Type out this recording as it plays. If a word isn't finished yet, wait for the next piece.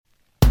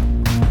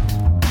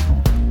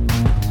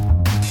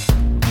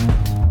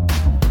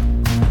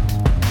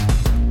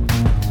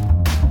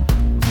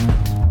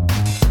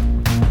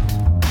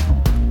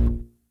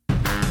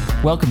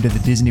Welcome to the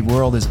Disney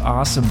World is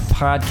Awesome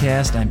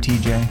podcast. I'm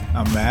TJ.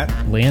 I'm Matt.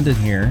 Landon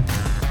here.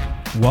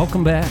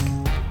 Welcome back.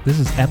 This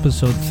is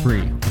episode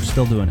 3. We're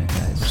still doing it,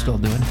 guys. We're still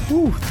doing it.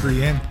 Ooh,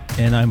 3 in.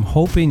 And I'm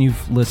hoping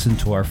you've listened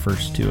to our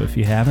first 2. If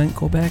you haven't,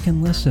 go back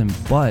and listen.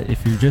 But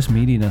if you're just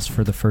meeting us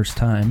for the first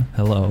time,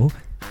 hello.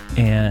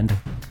 And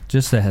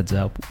just a heads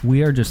up,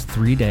 we are just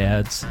 3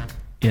 dads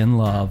in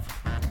love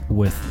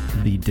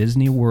with the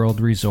Disney World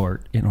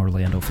Resort in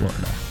Orlando,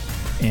 Florida.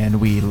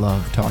 And we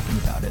love talking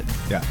about it.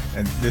 Yeah,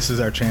 and this is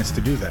our chance to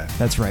do that.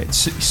 That's right.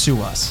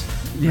 Sue us.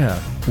 Yeah,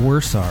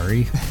 we're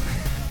sorry.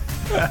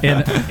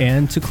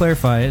 and to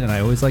clarify it, and I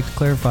always like to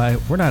clarify,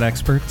 we're not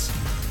experts.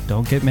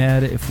 Don't get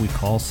mad if we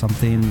call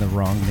something the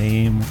wrong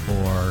name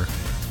or,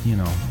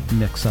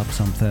 mix up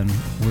something.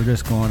 We're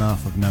just going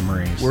off of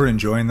memories. We're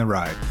enjoying the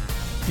ride.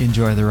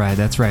 Enjoy the ride.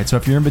 That's right. So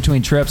if you're in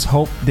between trips,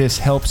 hope this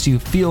helps you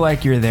feel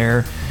like you're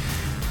there.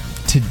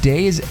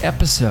 Today's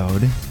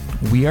episode,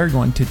 we are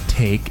going to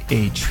take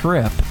a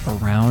trip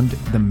around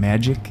the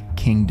Magic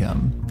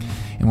Kingdom.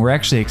 And we're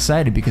actually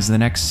excited because the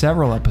next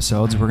several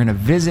episodes, we're going to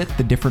visit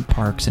the different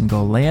parks and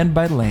go land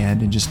by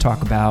land and just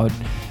talk about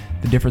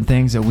the different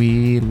things that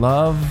we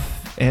love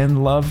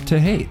and love to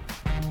hate.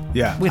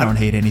 Yeah. We don't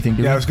hate anything,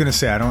 do we? Yeah, I was going to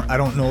say, I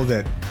don't know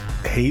that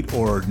hate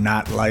or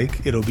not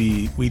like. It'll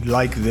be, we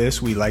like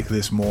this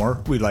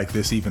more, we like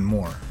this even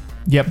more.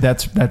 Yep,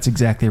 that's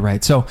exactly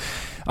right. So,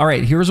 all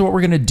right, here's what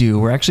we're going to do.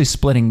 We're actually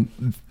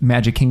splitting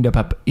Magic Kingdom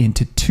up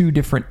into 2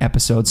 different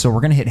episodes. So we're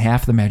going to hit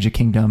half the Magic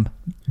Kingdom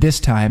this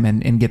time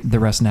and get the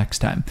rest next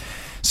time.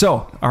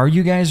 So are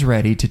you guys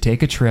ready to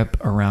take a trip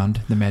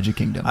around the Magic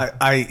Kingdom?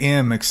 I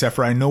am, except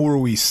for I know where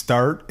we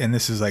start, and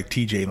this is like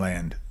TJ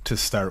Land to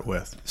start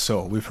with.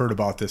 So we've heard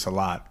about this a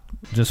lot.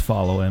 Just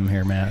follow him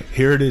here, Matt.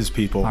 Here it is,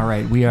 people. All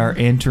right, we are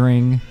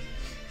entering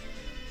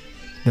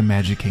the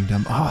Magic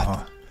Kingdom.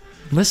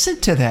 Listen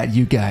to that,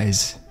 you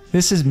guys.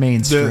 This is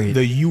Main Street.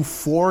 The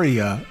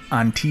euphoria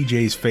on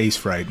TJ's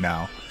face right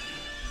now,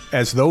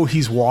 as though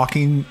he's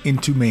walking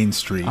into Main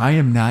Street. I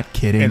am not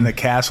kidding. And the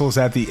castle's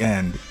at the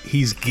end.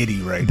 He's giddy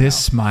right now. This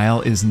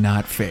smile is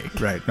not fake.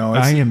 Right. No,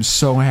 I am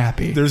so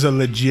happy. There's a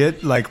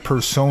legit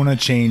persona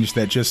change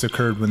that just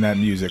occurred when that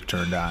music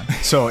turned on.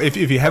 So if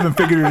you haven't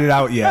figured it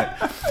out yet,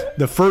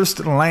 the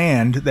first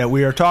land that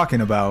we are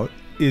talking about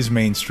is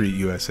Main Street,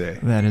 USA.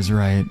 That is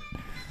right.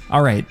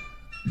 All right.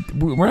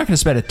 We're not going to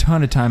spend a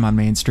ton of time on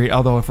Main Street,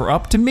 although if we're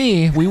up to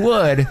me, we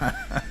would.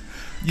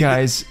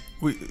 Guys.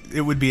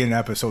 It would be an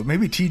episode.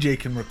 Maybe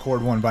TJ can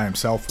record one by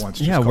himself once.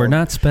 Yeah, we're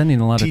not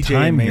spending a lot of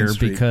time here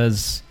Street.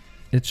 Because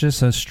it's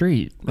just a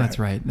street. That's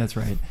right. That's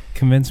right.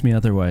 Convince me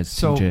otherwise,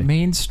 so, TJ.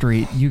 Main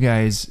Street, you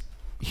guys,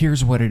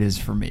 here's what it is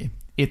for me.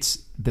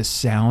 It's the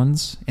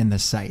sounds and the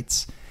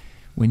sights.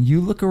 When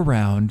you look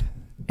around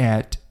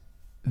at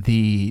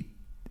the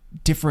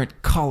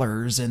different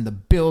colors and the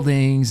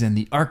buildings and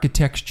the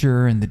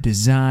architecture and the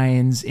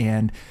designs,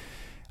 and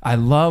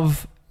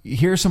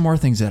here's some more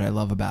things that I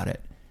love about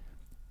it.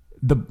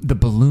 The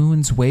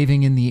balloons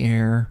waving in the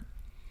air.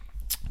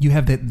 You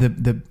have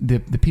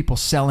the people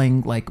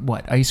selling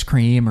ice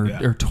cream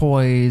or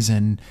toys,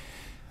 and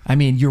I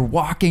mean, you're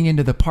walking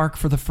into the park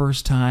for the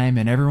first time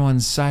and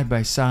everyone's side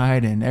by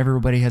side and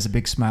everybody has a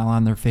big smile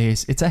on their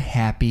face. It's a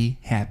happy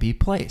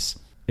place.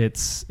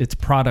 It's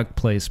product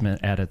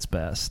placement at its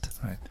best.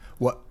 Right.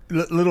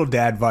 Little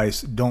dad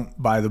advice,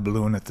 don't buy the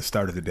balloon at the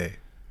start of the day.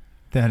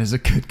 That is a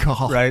good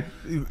call. Right?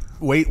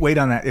 Wait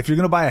on that. If you're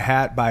going to buy a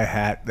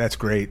hat. That's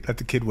great. Let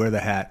the kid wear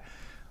the hat.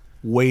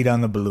 Wait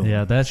on the balloon.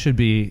 Yeah, that should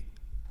be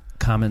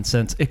common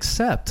sense.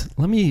 Except,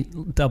 let me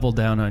double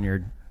down on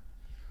your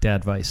dad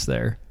advice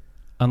there.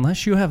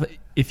 If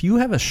you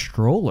have a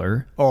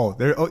stroller,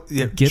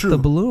 get true. the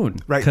balloon.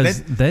 Right.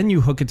 Because then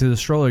you hook it to the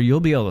stroller, you'll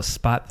be able to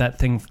spot that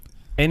thing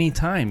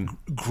anytime.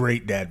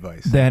 Great dad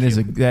advice.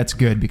 That's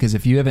good, because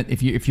if you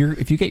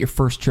get your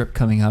first trip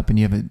coming up and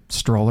you have a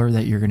stroller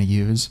that you're going to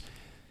use,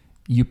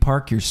 you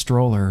park your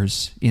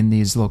strollers in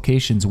these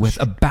locations with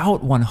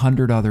about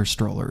 100 other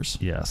strollers.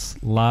 Yes,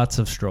 lots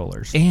of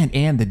strollers.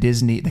 And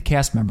the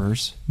cast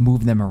members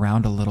move them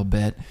around a little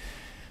bit,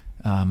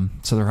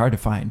 so they're hard to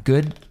find.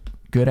 Good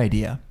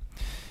idea.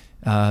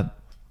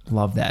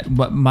 Love that.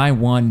 But my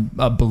one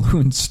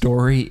balloon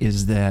story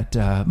is that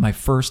my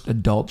first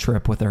adult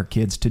trip with our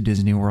kids to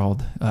Disney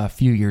World a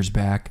few years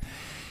back,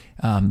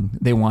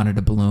 they wanted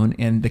a balloon,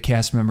 and the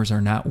cast members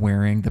are not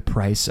wearing the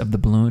price of the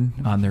balloon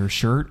on their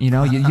shirt.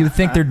 You'd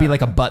think there'd be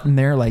like a button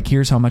there, like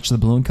here's how much the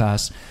balloon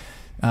costs.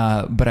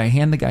 But I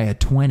hand the guy a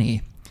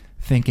 20,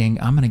 thinking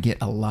I'm going to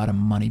get a lot of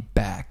money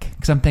back,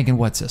 because I'm thinking,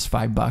 what's this,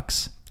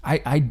 $5?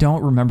 I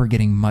don't remember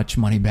getting much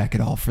money back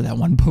at all for that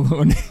one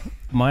balloon.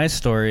 My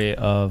story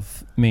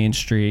of Main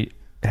Street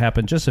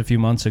happened just a few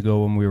months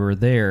ago when we were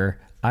there.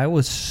 I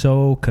was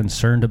so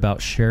concerned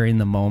about sharing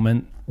the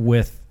moment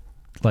with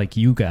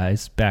you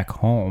guys back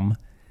home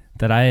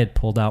that I had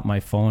pulled out my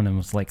phone and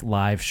was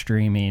live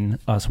streaming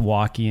us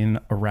walking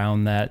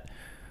around that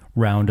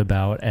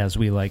roundabout as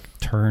we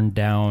turned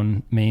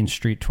down Main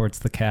Street towards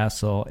the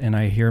castle. And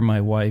I hear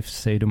my wife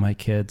say to my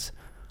kids,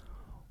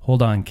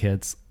 "Hold on,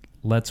 kids.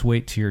 let's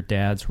wait till your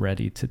dad's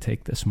ready to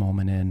take this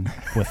moment in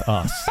with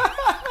us.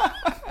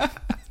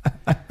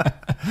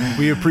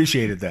 We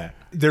appreciated that.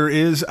 There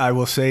is, I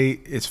will say,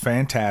 it's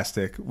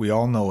fantastic. We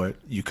all know it.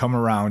 You come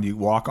around, you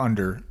walk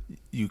under,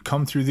 you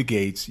come through the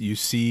gates, you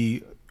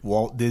see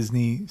Walt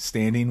Disney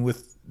standing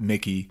with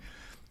Mickey,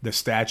 the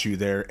statue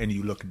there, and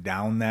you look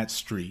down that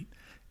street,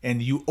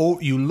 and you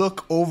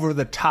look over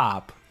the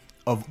top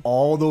of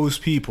all those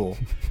people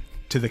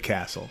to the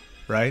castle,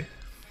 right?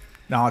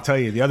 Now, I'll tell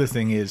you, the other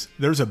thing is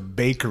there's a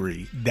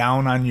bakery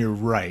down on your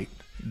right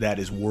that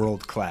is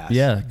world class.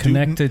 Yeah,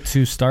 connected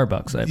to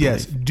Starbucks, I believe.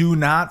 Yes, do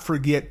not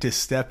forget to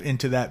step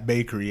into that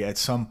bakery at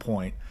some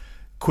point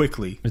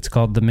quickly. It's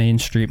called the Main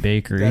Street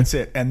Bakery. That's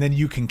it. And then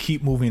you can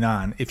keep moving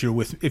on. If you're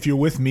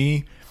with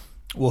me,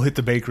 we'll hit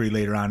the bakery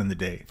later on in the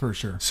day. For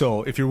sure.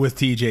 So if you're with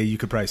TJ, you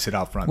could probably sit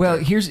out front. Well,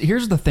 there.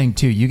 here's the thing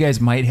too. You guys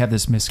might have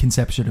this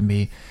misconception of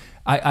me.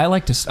 I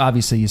like to,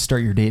 obviously you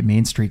start your day at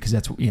Main Street because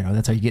that's how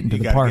you get into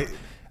the park.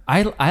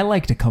 I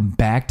like to come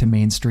back to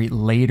Main Street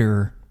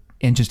later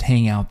and just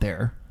hang out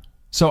there.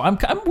 So I'm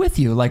with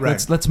you. Like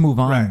right. let's move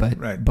on.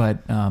 Right.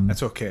 But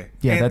that's okay.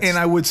 Yeah, and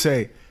I would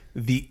say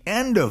the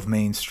end of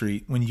Main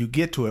Street, when you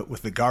get to it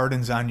with the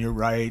gardens on your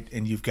right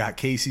and you've got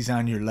Casey's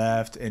on your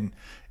left and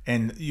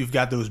you've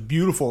got those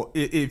beautiful,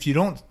 if you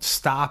don't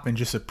stop and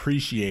just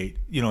appreciate,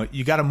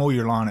 you got to mow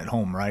your lawn at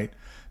home, right?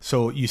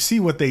 So you see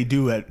what they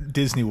do at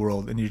Disney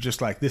World and you're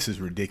just like, this is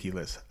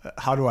ridiculous.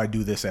 How do I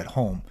do this at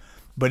home?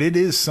 But it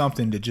is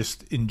something to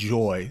just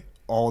enjoy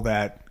all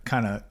that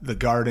kind of the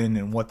garden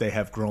and what they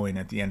have growing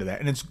at the end of that.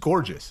 And it's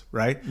gorgeous,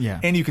 right? Yeah.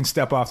 And you can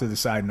step off to the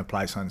side and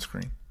apply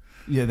sunscreen.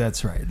 Yeah,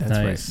 that's right. That's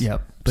nice. right.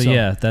 Yep. But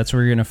yeah, that's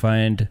where you're going to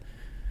find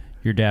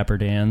your Dapper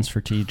Dans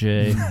for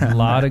TJ. A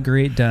lot of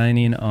great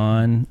dining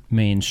on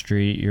Main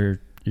Street. You're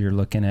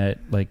looking at,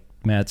 like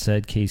Matt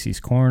said, Casey's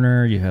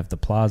Corner. You have the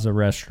Plaza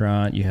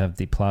Restaurant. You have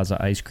the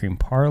Plaza Ice Cream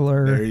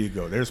Parlor. There you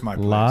go. There's my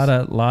place. Lot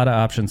of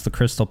options. The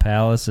Crystal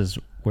Palace is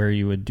where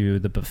you would do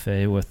the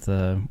buffet with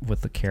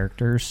the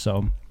characters.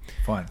 So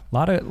fun.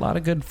 Lot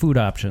of good food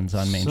options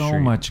on Main Street. So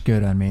much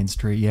good on Main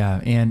Street, yeah.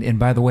 And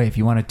by the way, if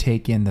you want to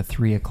take in the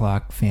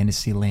 3:00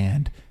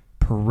 Fantasyland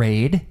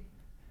parade,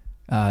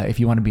 if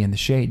you want to be in the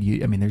shade,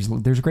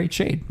 there's great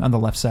shade on the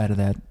left side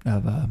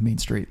of Main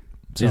Street.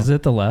 So, is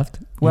it the left?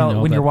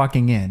 Well, when you're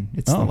walking in,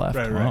 it's the left.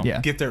 Right. Wow. Yeah.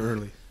 Get there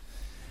early.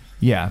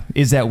 Yeah.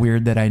 Is that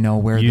weird that I know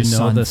where the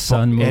sun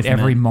sun at movement.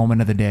 every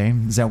moment of the day?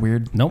 Is that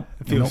weird? Nope.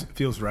 It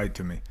feels right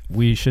to me.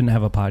 We shouldn't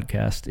have a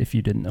podcast if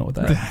you didn't know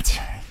that. That's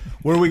right.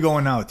 Where are we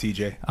going now,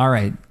 TJ? All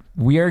right.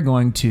 We are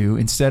going to,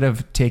 instead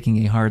of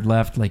taking a hard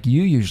left like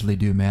you usually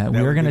do, Matt, we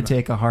are going to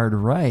take a hard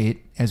right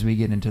as we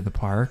get into the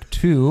park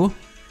to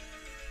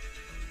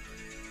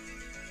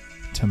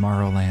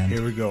Tomorrowland.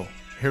 Here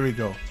we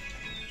go.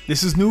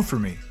 This is new for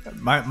me.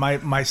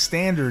 My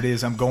standard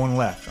is I'm going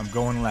left.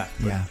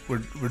 But Yeah.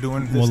 we're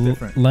doing this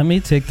different. Let me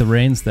take the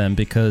reins then,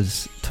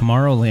 because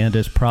Tomorrowland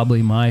is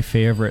probably my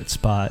favorite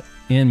spot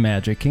in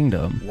Magic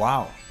Kingdom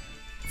Wow.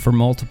 for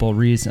multiple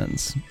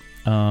reasons.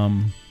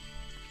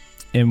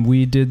 And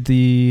we did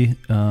the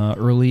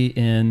early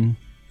in,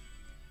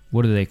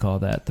 what do they call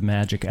that? The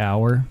Magic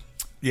Hour?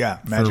 Yeah,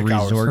 Magic For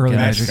Hours. resort Early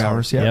guests. Magic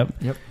Hours.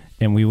 Yep.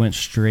 And we went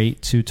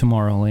straight to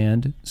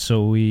Tomorrowland.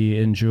 So we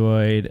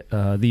enjoyed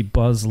the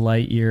Buzz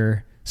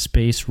Lightyear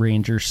Space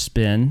Ranger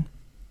spin,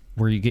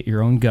 where you get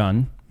your own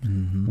gun.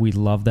 Mm-hmm. We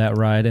love that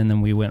ride. And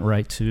then we went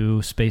right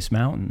to Space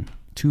Mountain.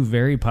 Two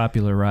very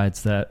popular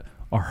rides that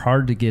are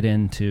hard to get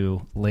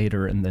into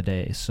later in the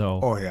day. So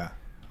Oh, yeah.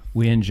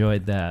 we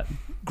enjoyed that.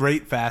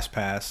 Great Fast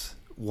Pass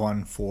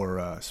one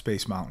for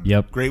Space Mountain.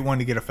 Yep. Great one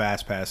to get a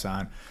Fast Pass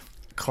on.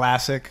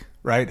 Classic,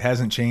 right?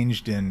 Hasn't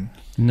changed in...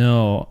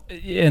 No,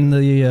 and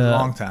the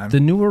Long time. The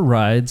newer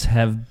rides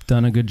have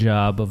done a good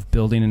job of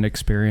building an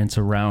experience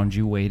around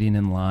you waiting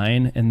in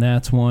line, and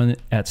that's one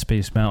at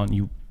Space Mountain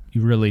you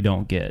really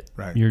don't get.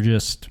 Right.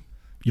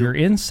 You're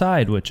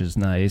inside, which is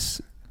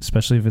nice,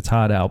 especially if it's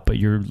hot out, but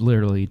you're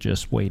literally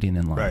just waiting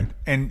in line. Right.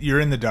 And you're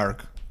in the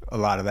dark. A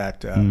lot of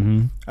that.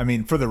 Mm-hmm. I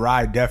mean, for the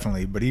ride,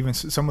 definitely, but even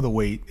some of the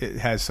wait, it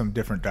has some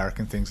different dark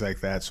and things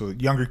like that. So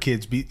younger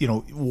kids,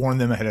 warn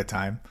them ahead of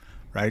time,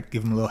 right?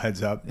 Give them a little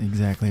heads up.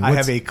 Exactly. I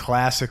have a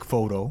classic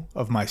photo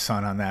of my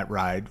son on that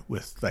ride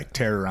with like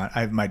terror on.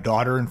 I have my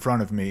daughter in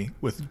front of me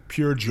with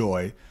pure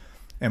joy,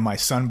 and my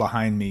son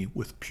behind me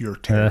with pure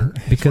terror.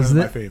 It's Because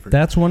one of my favorites.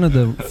 that's one of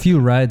the few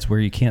rides where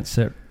you can't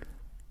sit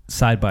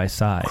side by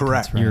side.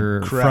 Correct.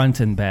 You're Correct. front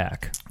and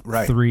back.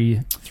 Right.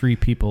 Three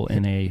people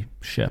in a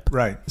ship.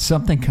 Right.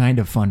 Something kind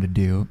of fun to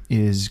do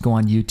is go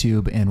on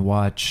YouTube and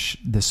watch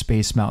the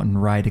Space Mountain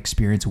ride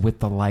experience with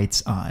the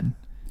lights on.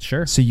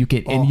 Sure. So you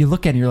get, and you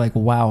look at it and you're like,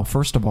 wow,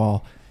 first of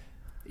all,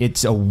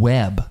 it's a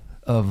web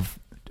of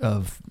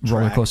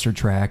roller coaster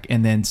track.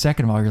 And then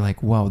second of all, you're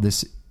like, wow,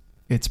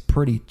 it's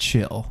pretty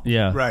chill.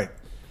 Yeah. Right.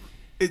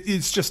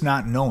 It's just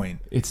not knowing.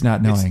 It's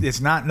not knowing.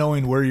 It's not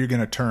knowing where you're going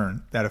to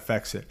turn that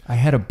affects it. I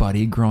had a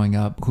buddy growing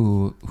up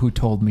who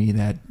told me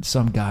that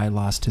some guy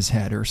lost his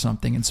head or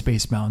something in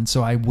Space Mountain.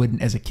 So I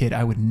wouldn't, as a kid,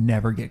 I would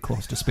never get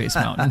close to Space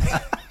Mountain.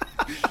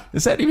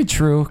 Is that even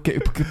true?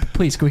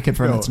 Please, can we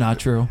confirm it's not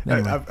true?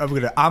 Anyway.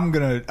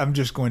 I'm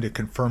just going to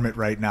confirm it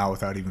right now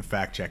without even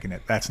fact checking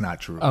it. That's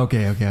not true.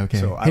 Okay.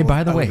 So hey,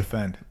 by the way,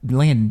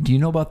 Landon, do you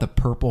know about the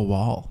Purple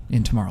Wall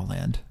in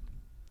Tomorrowland?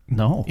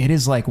 No. It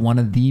is like one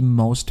of the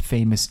most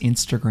famous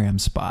Instagram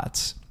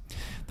spots.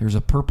 There's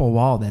a purple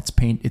wall that's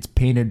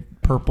painted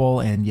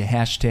purple, and you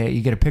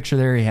get a picture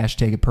there, you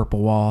hashtag it Purple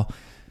Wall.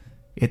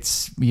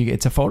 It's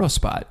a photo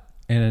spot.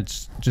 And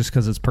it's just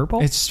because it's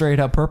purple? It's straight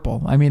up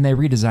purple. I mean, they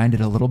redesigned it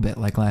a little bit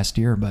like last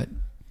year, but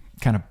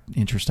kind of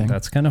interesting.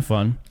 That's kind of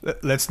fun.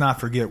 Let's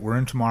not forget, we're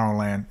in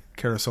Tomorrowland.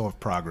 Carousel of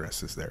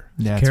Progress is there.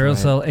 That's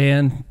Carousel right.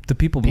 And the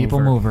People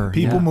Mover.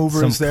 People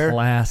Mover is there.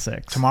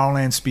 Classics.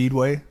 Tomorrowland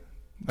Speedway.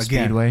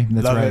 Again, Speedway,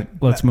 that's love right. it.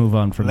 Let's move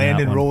on from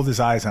Landon that one. rolled his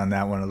eyes on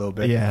that one a little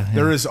bit. Yeah.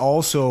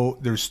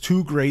 There's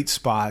two great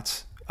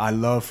spots I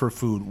love for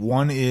food.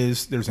 One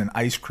is there's an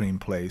ice cream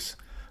place.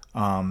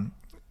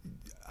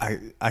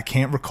 I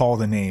can't recall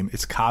the name.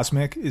 It's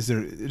Cosmic. Does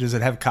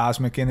it have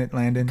Cosmic in it,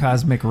 Landon?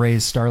 Cosmic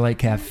Rays Starlight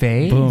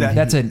Cafe. Boom.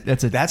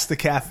 That's the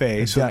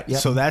cafe.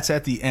 So that's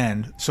at the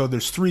end. So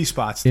there's three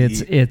spots to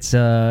eat. It's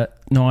no,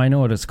 I know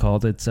what it's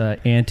called. It's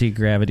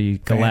Anti-Gravity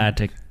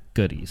Galactic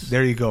Goodies.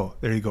 There you go.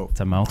 It's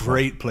a mouthful.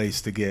 Great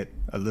place to get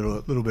a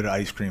little bit of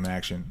ice cream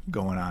action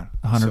going on.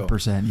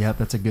 100%. Yep,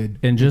 that's a good.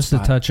 And good just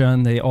spot. to touch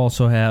on, they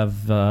also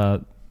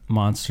have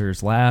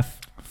Monsters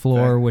Laugh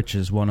floor, which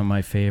is one of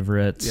my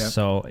favorites. Yep.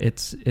 So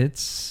it's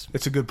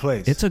a good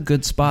place. It's a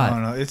good spot.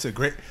 No, it's a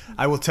great.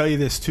 I will tell you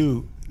this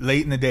too.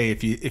 Late in the day,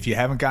 if you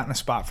haven't gotten a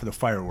spot for the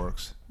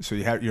fireworks, so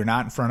you're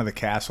not in front of the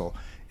castle.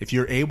 If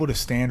you're able to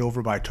stand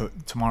over by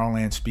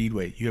Tomorrowland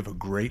Speedway, you have a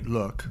great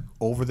look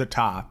over the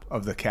top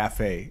of the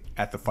cafe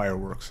at the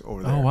fireworks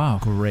over there. Oh wow,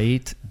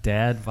 great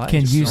dad vibes.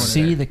 Can you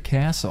see the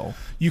castle?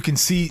 You can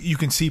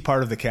see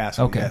part of the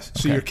castle. Okay. Yes.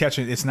 So okay. you're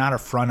catching. It's not a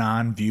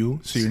front-on view,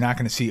 so you're not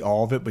going to see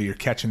all of it, but you're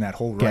catching that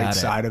whole right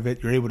side of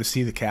it. You're able to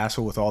see the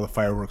castle with all the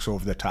fireworks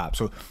over the top.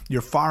 So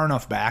you're far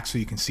enough back so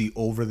you can see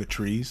over the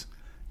trees.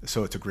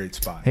 So it's a great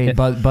spot. Hey,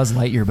 Buzz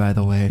Lightyear, by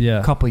the way,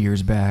 Yeah. a couple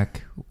years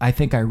back, I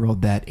think I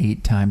rode that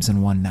 8 times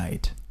in one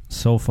night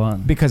So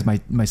fun. because my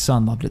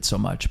son loved it so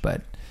much.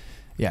 But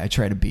yeah, I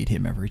try to beat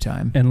him every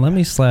time. And let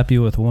me slap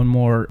you with one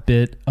more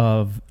bit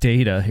of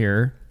data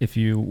here, if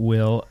you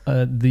will.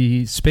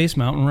 The Space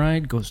Mountain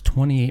ride goes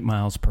 28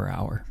 miles per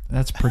hour.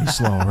 That's pretty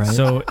slow, right?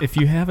 So if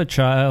you have a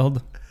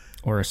child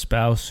or a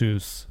spouse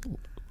who's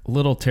a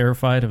little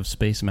terrified of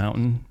Space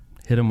Mountain,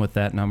 hit them with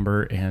that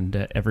number,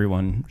 and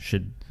everyone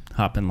should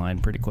hop in line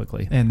pretty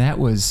quickly. And that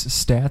was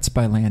Stats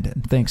by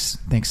Landon. Thanks,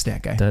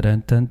 Stat Guy.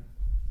 Dun-dun-dun.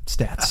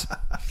 Stats.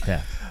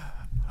 Yeah.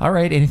 All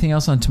right. Anything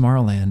else on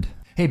Tomorrowland?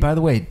 Hey, by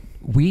the way,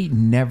 we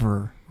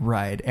never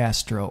ride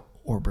Astro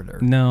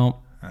Orbiter. No.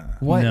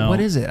 What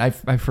is it?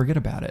 I forget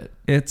about it.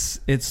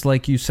 It's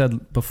like you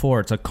said before,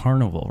 it's a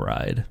carnival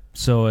ride.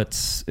 So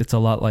it's a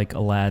lot like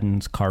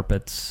Aladdin's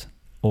Carpets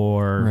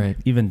or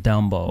even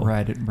Dumbo.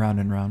 Ride it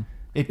round and round.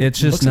 It's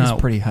just looks like not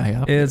it's pretty high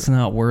up. It's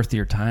not worth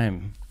your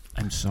time.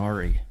 I'm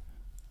sorry.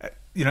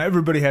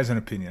 Everybody has an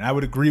opinion. I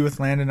would agree with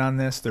Landon on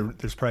this.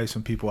 There's probably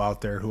some people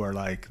out there who are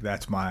like,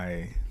 that's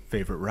my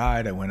favorite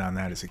ride. I went on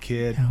that as a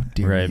kid. How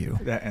dare you?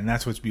 And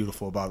that's what's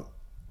beautiful about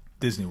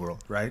Disney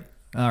World, right?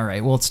 All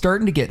right. Well, it's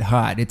starting to get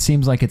hot. It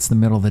seems like it's the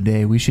middle of the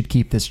day. We should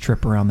keep this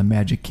trip around the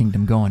Magic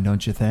Kingdom going,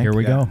 don't you think? Here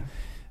we go.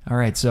 All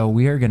right. So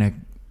we are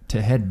going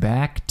to head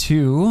back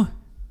to...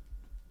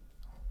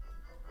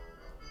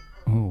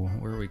 Oh,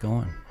 where are we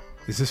going?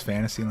 Is this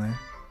Fantasyland?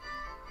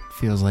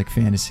 Feels like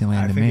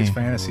Fantasyland to me. I think it's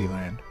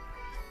Fantasyland.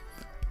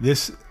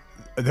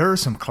 There are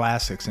some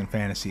classics in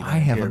Fantasyland. I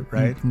have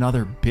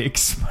another big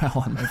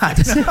smile on my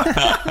face.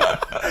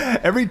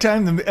 Every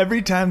time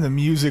the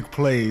music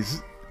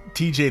plays,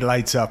 TJ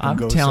lights up and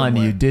goes telling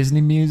somewhere. you, Disney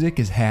music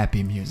is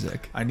happy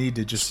music. I need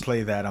to just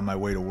play that on my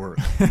way to work.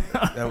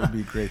 That would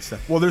be great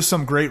stuff. Well, there's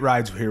some great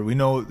rides here. We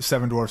know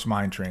Seven Dwarfs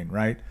Mine Train,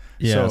 right?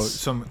 Yes.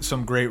 So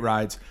some great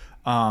rides.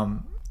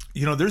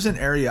 There's an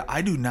area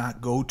I do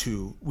not go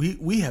to.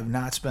 We have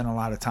not spent a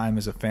lot of time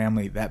as a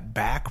family. That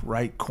back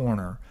right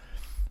corner,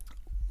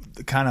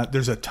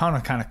 there's a ton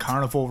of kind of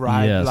carnival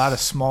rides. Yes. A lot of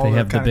small. They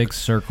have the big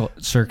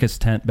circus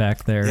tent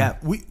back there. Yeah,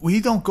 we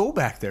don't go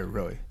back there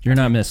really. You're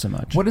not missing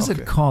much. What is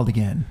it called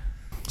again?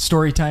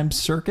 Storytime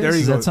Circus? There you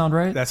Does go. that sound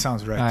right? That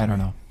sounds right. I don't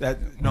know.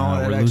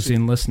 We're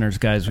losing listeners,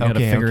 guys. We got to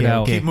figure it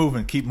out. Keep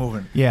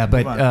moving. Yeah,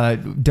 but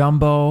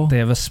Dumbo. They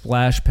have a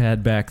splash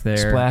pad back there.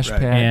 Splash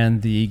pad.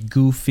 And the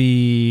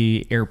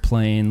goofy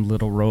airplane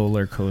little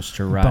roller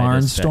coaster ride.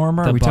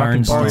 Barnstormer? Are we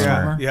talking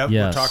Barnstormer? Yeah,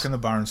 yes. We're talking the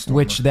Barnstormer.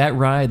 Which that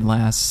ride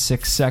lasts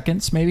 6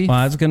 seconds, maybe? Well,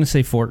 I was going to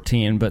say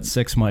 14, but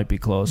 6 might be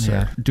closer.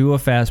 Yeah. Do a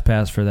fast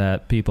pass for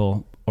that,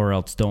 people, or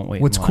else don't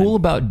wait. What's cool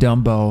about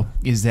Dumbo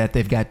is that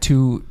they've got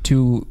two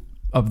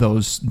of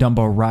those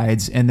Dumbo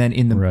rides, and then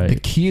in the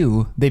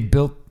queue, they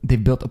built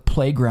a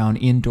playground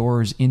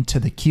indoors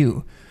into the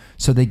queue.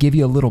 So they give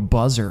you a little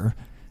buzzer,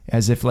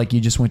 as if like you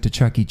just went to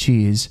Chuck E.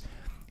 Cheese.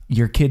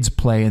 Your kids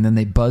play, and then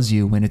they buzz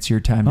you when it's your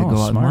time to go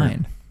out in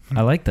line.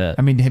 I like that.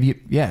 I mean,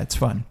 yeah, it's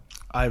fun.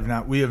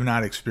 We have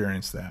not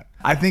experienced that.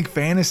 I think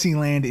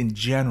Fantasyland in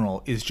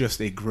general is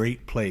just a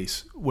great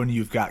place when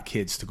you've got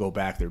kids to go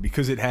back there,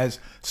 because it has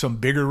some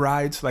bigger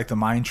rides like the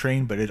Mine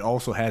Train, but it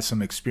also has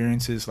some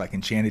experiences like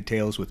Enchanted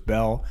Tales with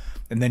Belle.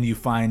 And then you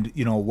find,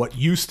 what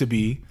used to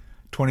be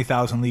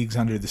 20,000 Leagues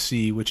Under the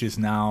Sea, which is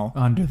now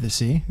Under the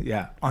Sea.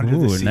 Yeah, Under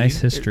the Sea. Nice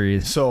history.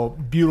 So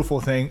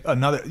beautiful thing.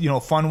 Another,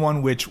 fun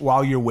one, which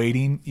while you're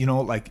waiting,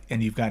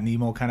 and you've got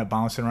Nemo kind of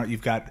bouncing around,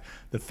 you've got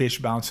the fish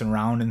bouncing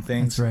around and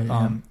things. That's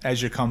right,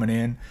 as you're coming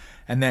in.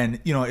 And then,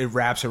 it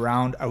wraps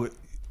around.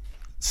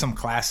 Some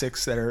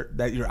classics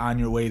that you're on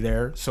your way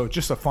there. So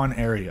just a fun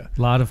area.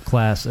 A lot of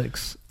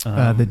classics.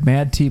 The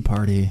Mad Tea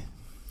Party.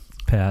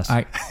 Pass.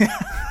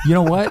 You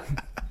know what?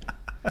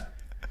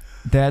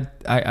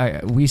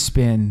 That we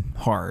spin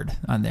hard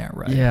on that,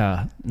 right?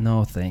 Yeah.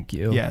 No, thank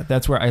you. Yeah,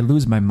 that's where I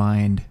lose my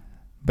mind.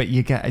 But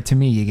you got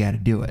to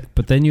do it.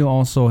 But then you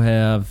also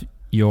have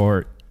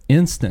your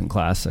instant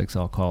classics,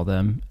 I'll call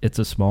them. It's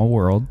a Small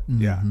World.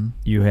 Yeah.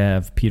 You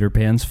have Peter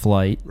Pan's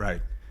Flight.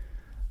 Right.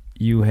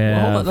 You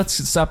have. Well, let's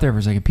stop there for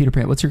a second. Peter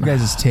Pan. What's your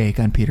guys' take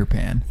on Peter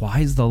Pan? Why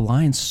is the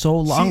line so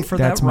long for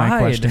that ride? That's my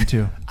question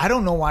too. I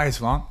don't know why it's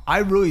long. I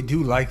really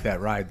do like that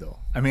ride though.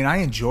 I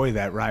enjoy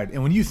that ride.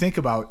 And when you think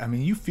about,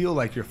 you feel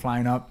like you're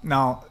flying up.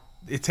 Now,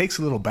 it takes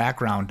a little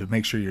background to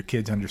make sure your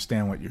kids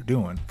understand what you're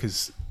doing,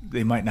 because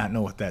they might not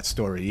know what that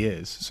story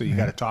is. So you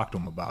got to talk to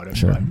them about it.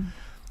 Sure. But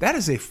that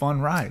is a fun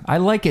ride. I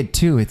like it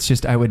too. It's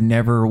just I would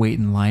never wait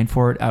in line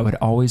for it. I would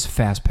always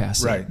fast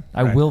pass it. Right.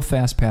 I will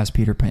fast pass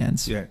Peter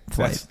Pan's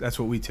flight. That's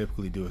what we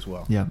typically do as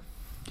well. Yeah.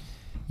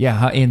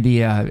 Yeah, and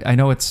I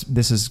know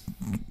this is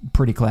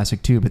pretty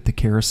classic too, but the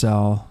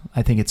carousel,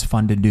 I think it's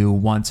fun to do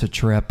once a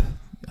trip.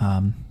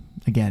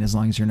 Again, as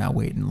long as you're not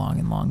waiting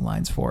long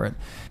lines for it.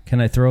 Can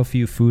I throw a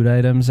few food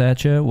items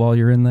at you while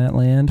you're in that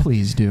land?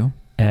 Please do.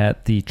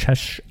 At the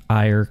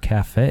Cheshire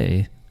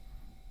Cafe,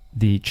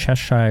 the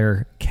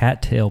Cheshire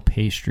Cattail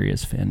pastry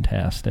is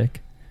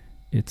fantastic.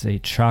 It's a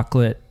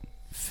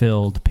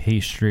chocolate-filled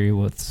pastry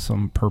with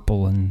some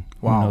purple and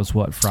who knows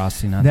what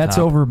frosting on top. That's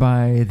over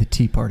by the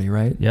Tea Party,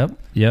 right?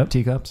 Yep.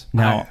 Teacups?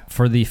 Now,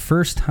 for the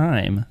first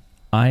time,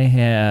 I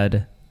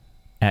had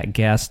at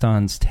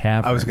Gaston's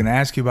Tavern. I was going to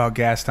ask you about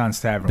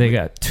Gaston's Tavern. They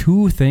got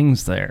two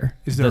things there.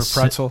 Is there a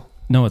pretzel?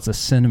 No, it's a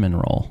cinnamon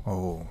roll.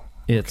 Oh,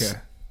 it's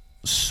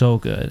so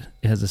good.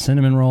 It has a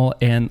cinnamon roll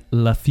and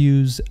La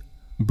Fuse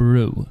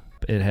Brew.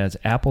 It has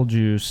apple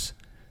juice,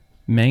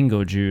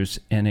 mango juice,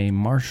 and a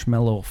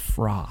marshmallow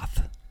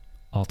froth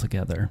all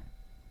together.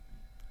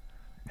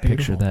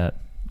 Picture that.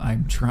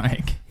 I'm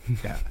trying.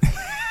 Yeah.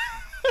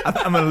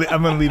 I'm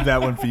gonna leave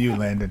that one for you,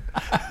 Landon.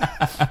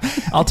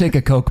 I'll take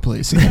a Coke,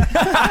 please. Guys,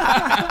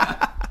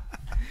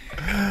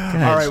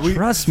 all right,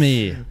 trust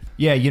me.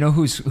 Yeah, you know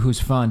who's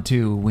fun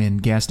too when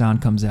Gaston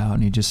comes out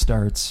and he just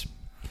starts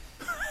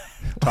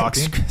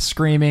talking,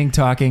 screaming,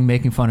 talking,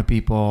 making fun of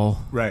people.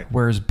 Right.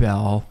 Where's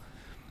Belle?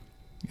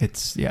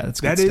 It's good that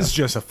stuff. is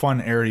just a fun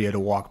area to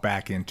walk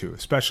back into,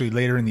 especially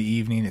later in the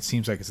evening. It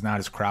seems like it's not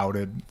as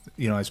crowded.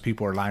 As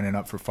people are lining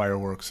up for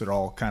fireworks, they're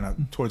all kind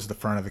of towards the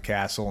front of the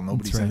castle.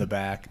 Nobody's in the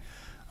back.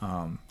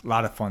 A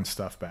lot of fun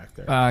stuff back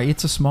there.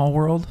 It's a Small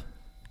World.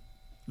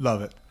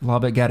 Love it.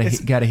 Love it. Gotta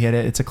hit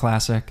it. It's a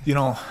classic.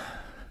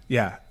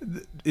 Yeah.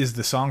 Is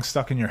the song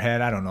stuck in your head?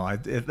 I don't know.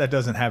 That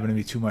doesn't happen to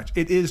me too much.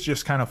 It is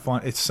just kind of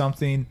fun. It's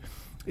something.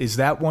 Is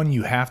that one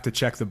you have to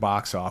check the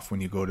box off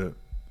when you go to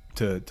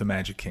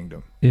Magic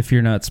Kingdom? If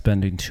you're not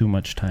spending too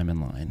much time in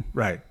line.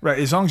 Right.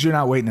 As long as you're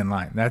not waiting in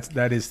line.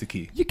 That is the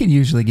key. You can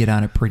usually get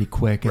on it pretty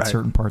quick at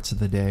certain parts of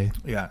the day.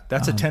 Yeah.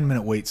 That's a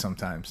 10-minute wait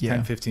sometimes.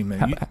 10, 15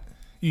 minutes.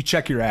 You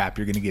check your app,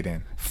 you're going to get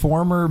in.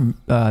 Former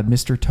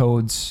Mr.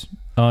 Toad's...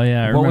 Oh,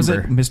 yeah, I remember. What was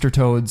it? Mr.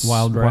 Toad's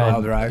Wild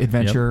Ride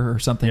Adventure or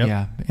something,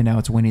 yeah. And now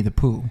it's Winnie the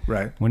Pooh.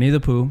 Right. Winnie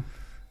the Pooh.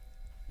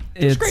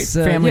 It's great.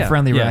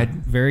 Family-friendly ride.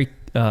 Very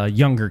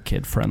younger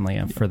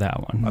kid-friendly for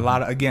that one.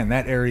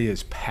 That area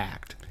is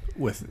packed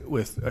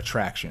with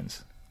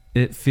attractions.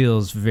 It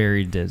feels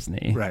very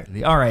Disney.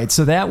 Right. All right,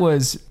 so that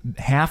was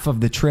half of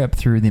the trip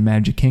through the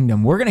Magic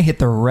Kingdom. We're going to hit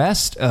the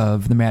rest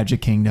of the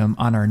Magic Kingdom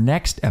on our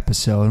next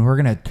episode, and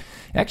we're going to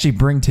actually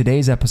bring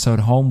today's episode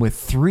home with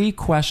 3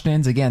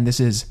 questions. Again, this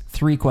is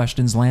 3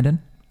 questions,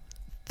 Landon.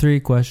 3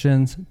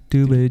 questions.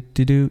 Do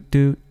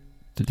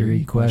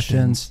 3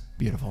 questions.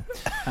 Beautiful.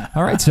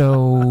 All right,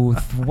 so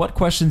what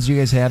questions do you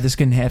guys have? This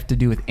can have to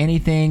do with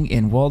anything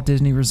in Walt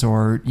Disney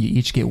Resort. You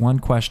each get 1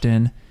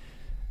 question.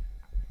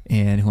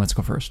 And who wants to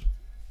go first?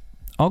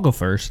 I'll go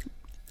first.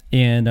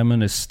 And I'm going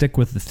to stick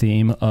with the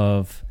theme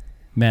of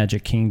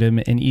Magic Kingdom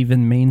and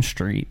even Main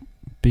Street,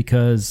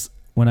 because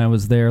when I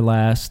was there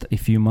last, a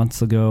few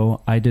months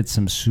ago, I did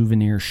some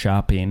souvenir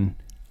shopping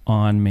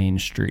on Main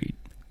Street.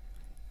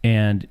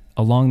 And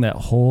along that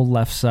whole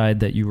left side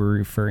that you were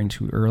referring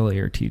to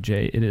earlier,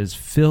 TJ, it is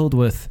filled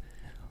with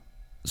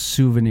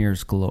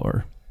souvenirs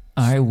galore.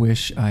 I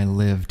wish I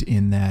lived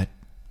in that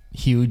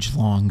huge,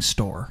 long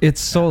store. It's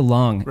so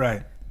long.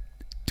 Right.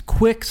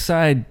 Quick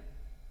side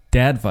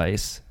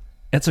dadvice,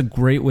 that's a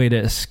great way to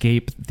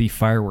escape the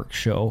fireworks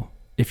show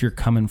if you're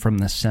coming from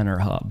the center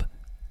hub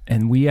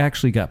And we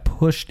actually got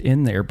pushed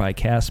in there by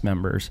cast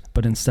members,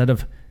 but instead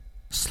of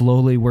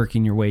slowly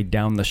working your way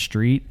down the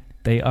street,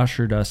 they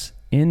ushered us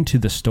into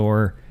the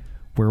store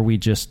where we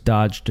just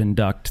dodged and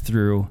ducked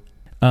through.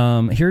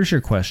 Here's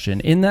your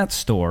question. In that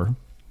store,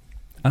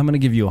 I'm going to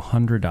give you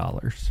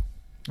 $100.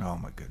 Oh,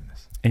 my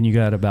goodness. And you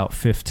got about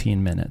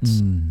 15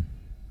 minutes.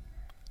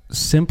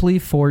 Simply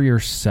for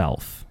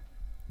yourself,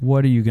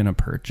 what are you going to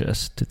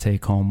purchase to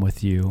take home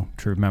with you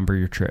to remember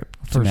your trip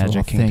to First Magic of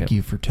all, Kingdom? thank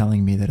you for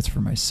telling me that it's for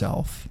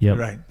myself. Yep.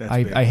 Right. That's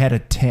I had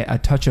a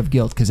touch of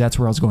guilt because that's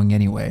where I was going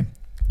anyway.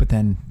 But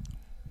then,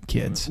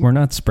 kids. We're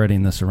not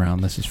spreading this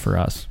around. This is for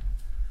us.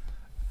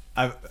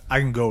 I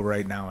can go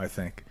right now, I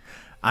think.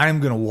 I'm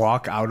going to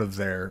walk out of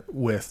there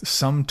with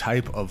some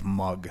type of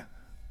mug,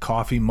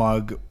 coffee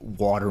mug,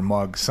 water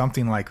mug,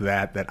 something like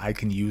that I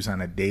can use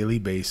on a daily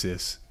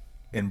basis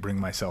and bring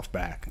myself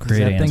back. Is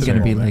that thing going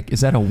to be like,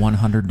 is that a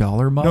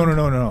 $100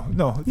 mug?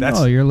 No.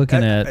 No, you're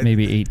looking at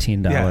maybe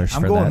 $18 yeah, for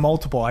I'm going that.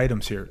 multiple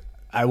items here.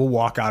 I will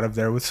walk out of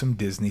there with some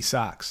Disney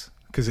socks.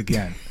 Because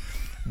again,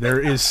 there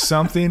is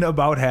something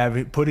about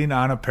putting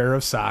on a pair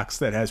of socks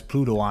that has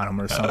Pluto on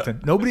them or something.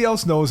 Nobody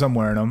else knows I'm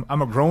wearing them.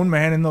 I'm a grown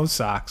man in those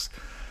socks,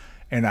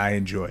 and I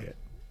enjoy it.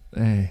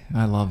 Hey,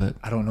 I love it.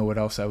 I don't know what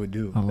else I would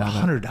do. I love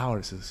it.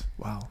 $100 is,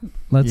 wow.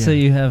 Let's say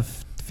you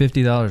have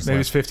 $50 left. Maybe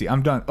it's 50.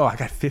 I'm done. Oh, I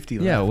got 50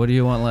 left. Yeah, what do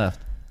you want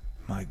left?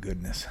 My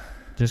goodness.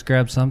 Just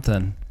grab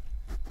something.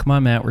 Come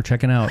on, Matt. We're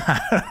checking out.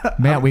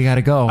 Matt, we got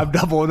to go. I'm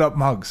doubling up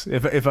mugs.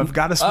 If I've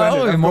got to spend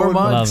it, I'm more going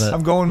mugs. Love it.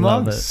 I'm going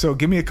Love mugs. it. So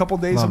give me a couple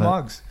days Love of it.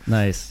 mugs.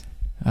 Nice.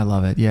 I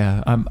love it.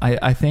 Yeah.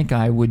 I think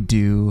I would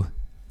do,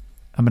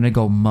 I'm going to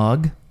go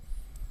mug,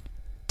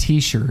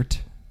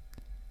 t-shirt.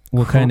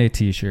 What kind of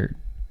t-shirt?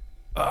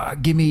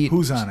 Give me.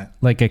 Who's on it?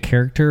 Like a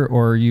character,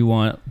 or you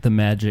want the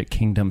Magic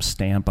Kingdom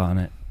stamp on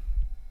it?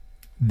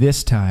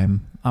 This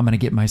time, I'm going to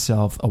get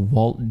myself a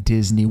Walt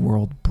Disney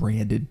World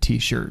branded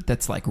t-shirt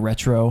that's like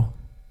retro,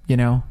 you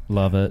know?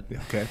 Love it.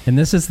 Okay. And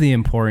this is the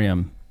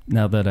Emporium,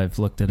 now that I've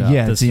looked it up.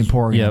 Yeah, This it's the is-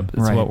 Emporium, Yep,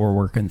 it's right. what we're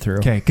working through.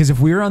 Okay. Because if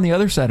we were on the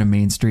other side of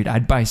Main Street,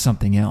 I'd buy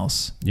something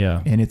else.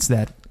 Yeah. And it's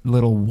that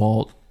little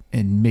Walt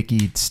and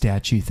Mickey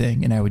statue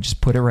thing. And I would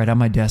just put it right on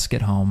my desk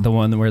at home. The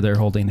one where they're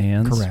holding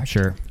hands? Correct.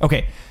 Sure.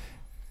 Okay.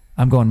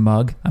 I'm going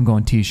mug. I'm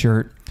going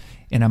t-shirt.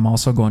 And I'm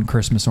also going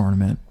Christmas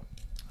ornament.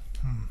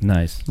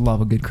 Nice.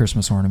 Love a good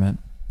Christmas ornament.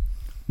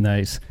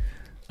 Nice.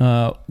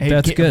 Hey,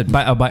 That's good.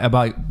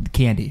 About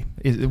candy.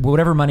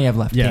 Whatever money I've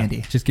left, Yeah,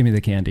 candy. just give me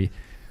the candy.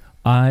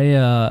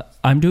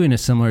 I'm doing a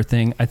similar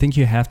thing. I think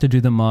you have to do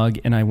the mug,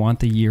 and I want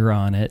the year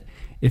on it.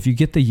 If you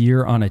get the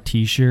year on a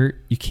t-shirt,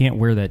 you can't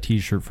wear that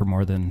t-shirt for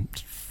more than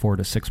 4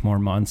 to 6 more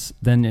months.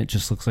 Then it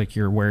just looks like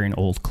you're wearing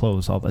old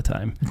clothes all the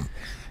time.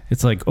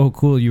 It's like, oh,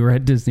 cool, you were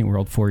at Disney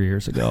World 4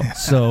 years ago.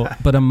 So,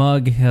 but a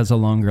mug has a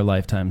longer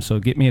lifetime. So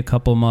get me a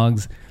couple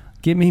mugs.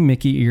 Get me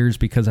Mickey ears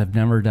because I've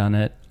never done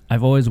it.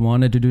 I've always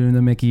wanted to do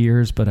the Mickey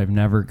ears, but I've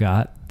never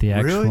got the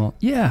actual. Really?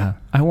 Yeah,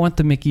 I want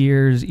the Mickey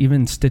ears.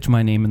 Even stitch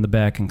my name in the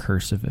back in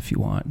cursive if you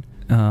want.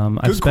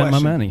 I've spent my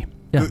money.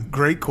 Yeah,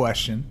 Great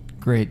question.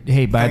 Great.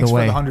 Hey, by Thanks the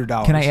way, for the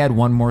 $100. can I add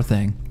one more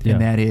thing? Yeah.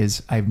 And that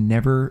is, I've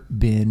never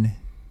been.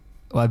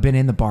 Well, I've been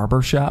in the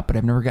barber shop, but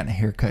I've never gotten a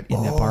haircut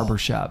in that barber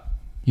shop.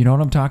 You know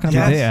what I'm talking do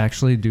about? they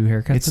actually do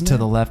haircuts? It's in to there?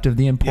 the left of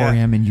the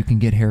Emporium, and you can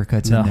get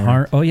haircuts in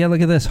there. Oh yeah, look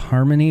at this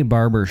Harmony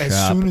Barber As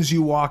Shop. soon as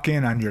you walk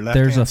in on your left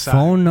There's a side,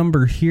 phone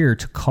number here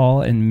to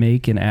call and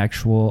make an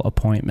actual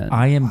appointment.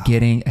 I am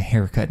getting a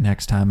haircut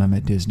next time I'm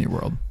at Disney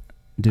World.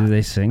 Do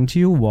they sing to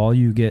you while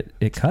you get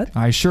it cut?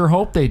 I sure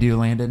hope they do,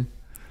 Landon.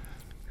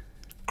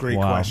 Great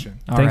Wow. question.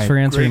 All Thanks right. for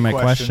answering Great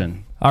my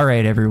question. All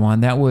right,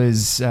 everyone. That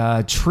was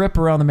Trip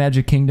Around the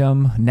Magic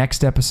Kingdom.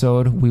 Next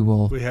episode, we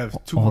will. We have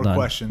 2 Hold more on.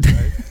 questions,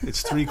 right?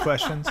 It's 3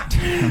 questions.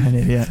 I'm an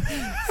idiot.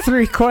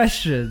 3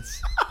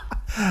 questions.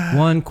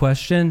 1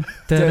 question.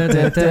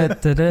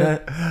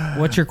 Da-da-da-da-da-da.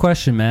 What's your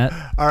question, Matt?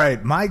 All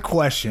right, my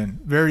question,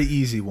 very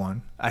easy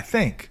one. I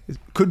think it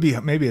could be,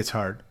 maybe it's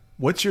hard.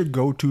 What's your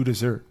go-to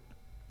dessert?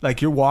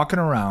 Like you're walking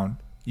around,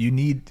 you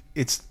need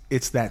it's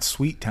that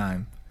sweet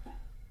time.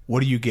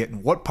 What are you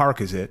getting? What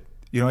park is it?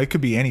 You know, it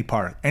could be any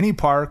park. Any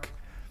park.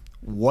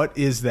 What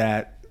is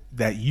that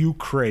you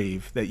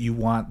crave, that you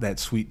want, that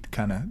sweet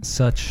kind of?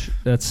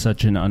 That's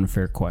such an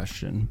unfair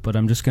question, but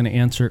I'm just going to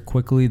answer it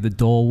quickly. The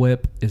Dole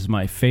Whip is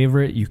my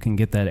favorite. You can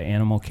get that at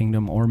Animal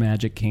Kingdom or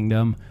Magic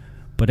Kingdom,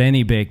 but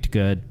any baked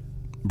good,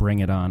 bring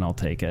it on. I'll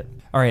take it.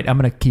 All right, I'm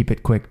going to keep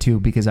it quick too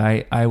because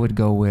I would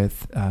go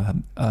with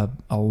a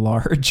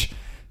large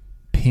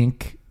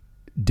pink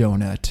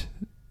donut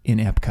in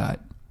Epcot,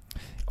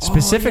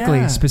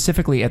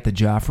 specifically at the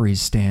Joffrey's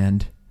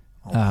stand,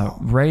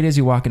 right as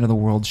you walk into the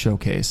World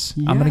Showcase.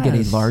 I'm going to get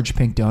a Yes. large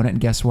pink donut, and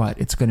guess what?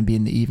 It's going to be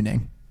in the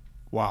evening.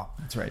 Wow.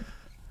 That's right.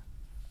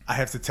 I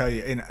have to tell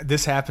you, and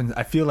this happens.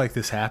 I feel like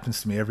this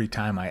happens to me every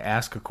time I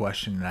ask a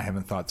question and I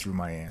haven't thought through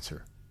my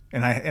answer.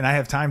 And I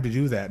have time to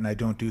do that, and I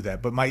don't do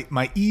that. But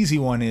my easy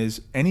one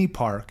is any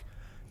park.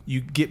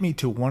 You get me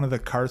to one of the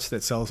carts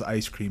that sells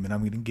ice cream, and I'm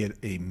going to get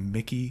a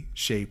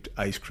Mickey-shaped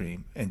ice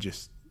cream and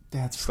just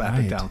That's slap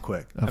right. it down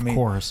quick. Of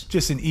course.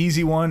 Just an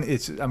easy one.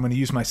 I'm going to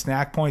use my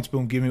snack points.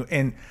 Boom, give me.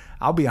 And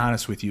I'll be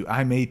honest with you,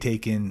 I may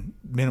take in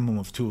minimum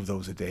of 2 of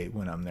those a day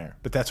when I'm there,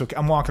 but that's okay.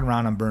 I'm walking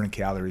around, I'm burning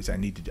calories. I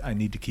need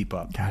to keep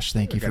up. Gosh,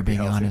 thank you for being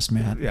honest,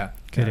 Matt. Yeah,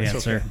 good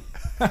answer.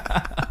 Okay.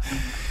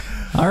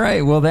 All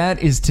right, well,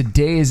 that is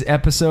today's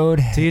episode.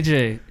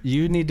 TJ,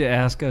 you need to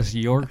ask us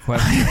your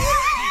question.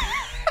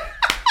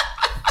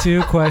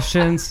 2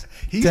 questions.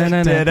 He's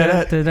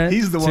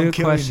the one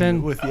killing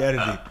you with the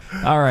editing.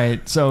 All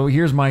right, so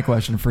here's my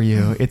question for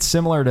you. It's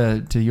similar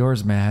to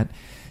yours, Matt.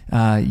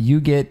 You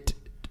get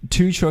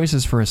 2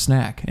 choices for a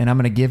snack, and I'm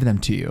going to give them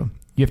to you.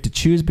 You have to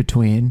choose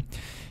between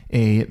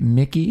a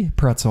Mickey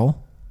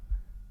pretzel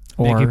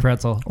or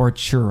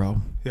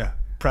churro. Yeah,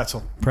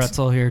 pretzel.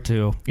 Pretzel here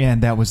too.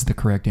 And that was the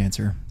correct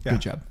answer. Yeah.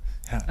 Good job.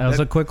 Yeah, that was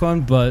a quick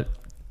one, but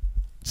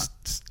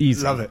it's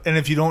easy. Love it. And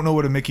if you don't know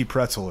what a Mickey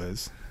pretzel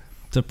is,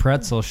 it's a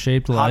pretzel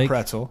shaped like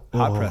hot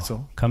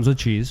pretzel. Comes with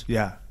cheese.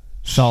 Yeah.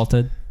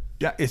 Salted.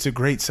 Yeah, it's a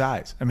great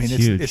size. I mean,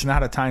 it's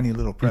not a tiny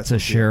little pretzel.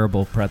 It's a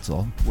shareable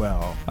pretzel.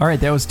 Well. All right,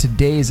 that was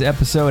today's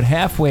episode,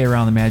 halfway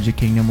around the Magic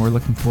Kingdom. We're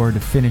looking forward to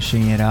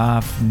finishing it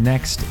off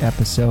next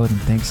episode, and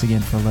thanks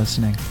again for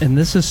listening. And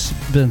this has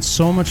been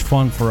so much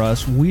fun for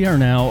us. We are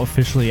now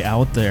officially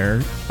out there.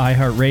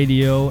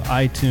 iHeartRadio,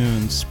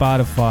 iTunes,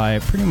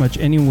 Spotify, pretty much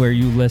anywhere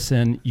you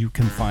listen, you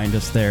can find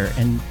us there.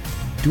 And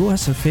do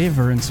us a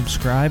favor and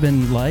subscribe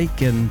and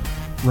like and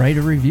write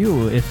a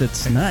review if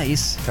it's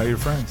nice. Tell your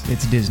friends.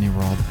 It's Disney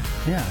World.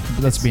 Yeah.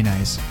 Let's be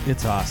nice.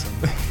 It's awesome.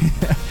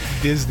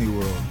 Disney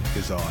World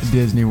is awesome.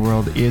 Disney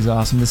World is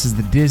awesome. This is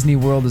the Disney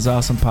World is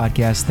Awesome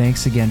podcast.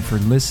 Thanks again for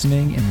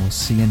listening, and we'll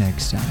see you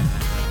next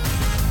time.